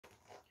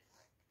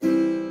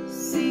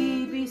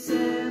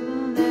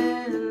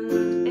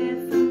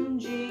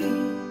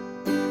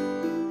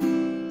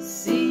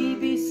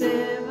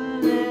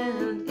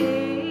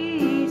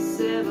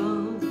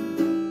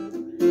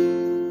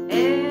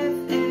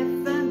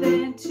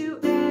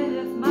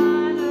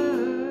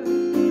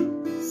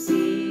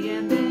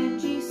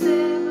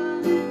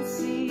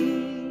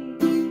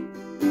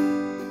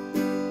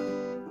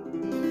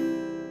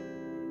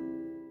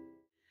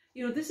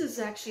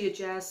actually a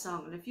jazz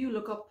song, and if you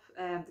look up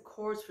the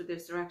chords for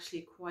this, they're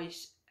actually quite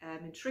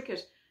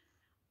intricate.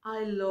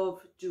 I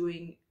love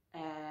doing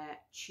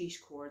cheat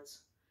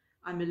chords.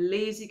 I'm a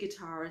lazy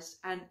guitarist,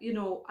 and you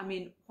know, I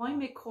mean, why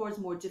make chords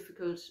more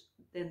difficult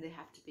than they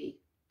have to be?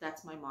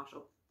 That's my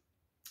motto.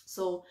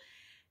 So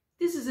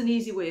this is an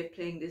easy way of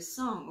playing this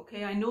song,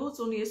 okay? I know it's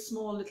only a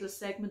small little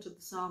segment of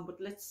the song,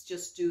 but let's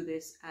just do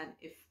this, and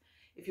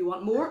if you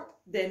want more,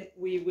 then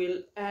we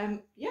will,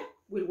 yeah,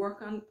 we'll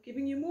work on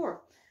giving you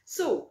more.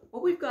 So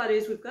what we've got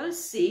is, we've got a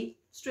C,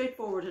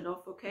 straightforward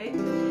enough, okay?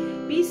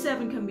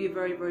 B7 can be a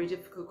very, very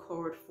difficult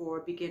chord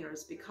for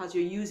beginners because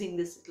you're using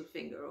this little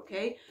finger,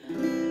 okay?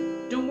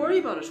 Don't worry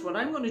about it. What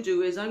I'm going to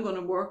do is I'm going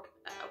to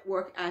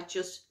work at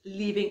just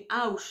leaving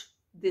out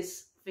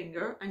this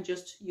finger and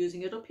just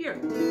using it up here.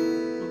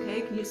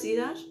 Okay, can you see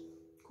that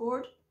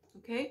chord?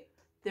 Okay,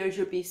 there's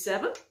your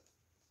B7.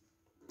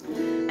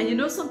 And you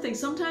know something,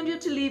 sometimes you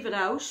have to leave it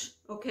out,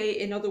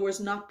 okay? In other words,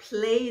 not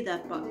play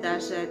that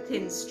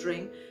thin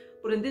string,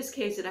 but in this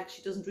case it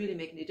actually doesn't really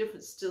make any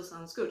difference. It still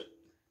sounds good.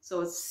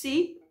 So it's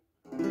C,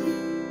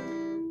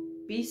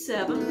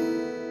 B7,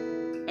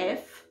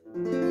 F,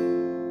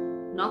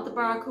 not the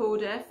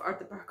barcode F, or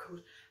the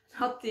barcode,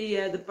 not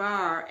the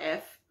bar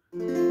F,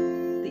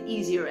 the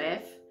easier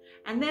F,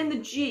 and then the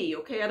G,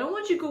 okay? I don't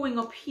want you going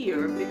up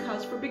here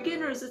because for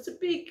beginners it's a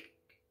big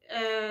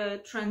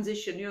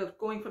transition, you know,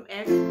 going from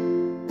F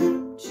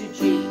to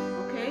G,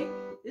 okay?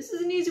 This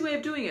is an easy way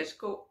of doing it.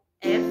 Go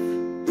F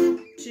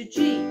to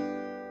G.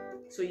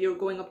 So you're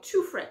going up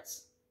 2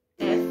 frets.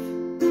 F,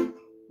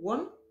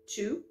 1,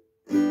 2,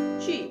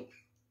 G.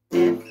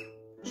 F,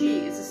 G.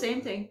 It's the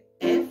same thing.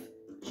 F,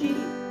 G,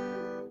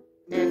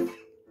 F,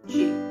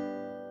 G.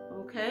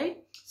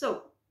 Okay?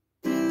 So,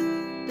 da,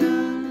 da,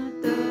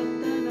 da,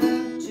 da,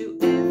 to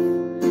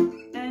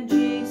F and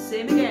G.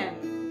 Same again.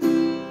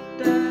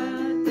 Da,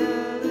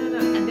 da, da, da.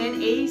 And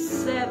then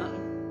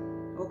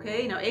A7.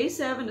 Okay? Now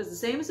A7 is the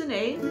same as an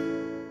A,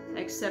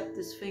 except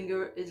this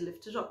finger is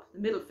lifted up, the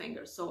middle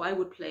finger. So I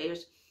would play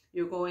it.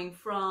 You're going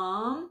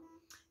from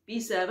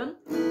B7.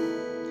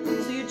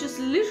 So you just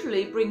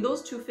literally bring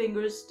those 2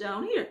 fingers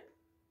down here.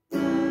 Da,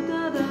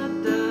 da, da,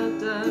 da,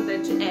 da,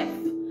 then to F.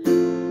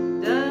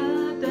 Da,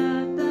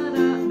 da, da,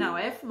 da. Now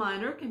F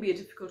minor can be a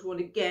difficult one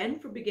again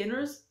for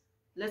beginners.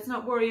 Let's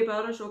not worry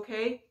about it,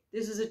 okay?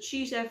 This is a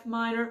cheat F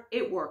minor.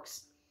 It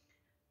works.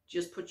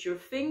 Just put your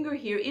finger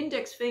here,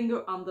 index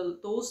finger on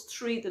those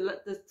 3,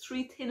 the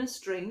 3 thinnest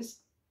strings.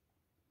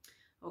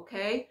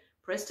 Okay,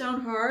 press down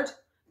hard.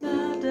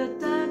 Da, da,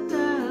 da,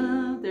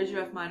 da. There's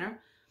your F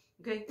minor.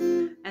 Okay,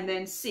 and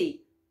then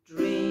C.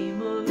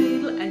 Dream a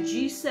little, and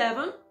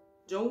G7.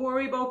 Don't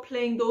worry about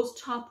playing those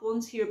top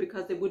ones here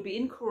because they would be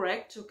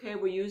incorrect. Okay,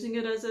 we're using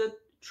it as a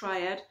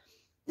triad.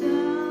 Da,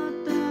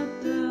 da,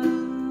 da.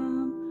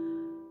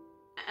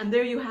 And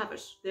there you have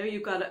it. There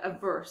you got a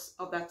verse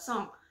of that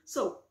song.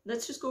 So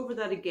let's just go over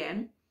that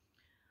again.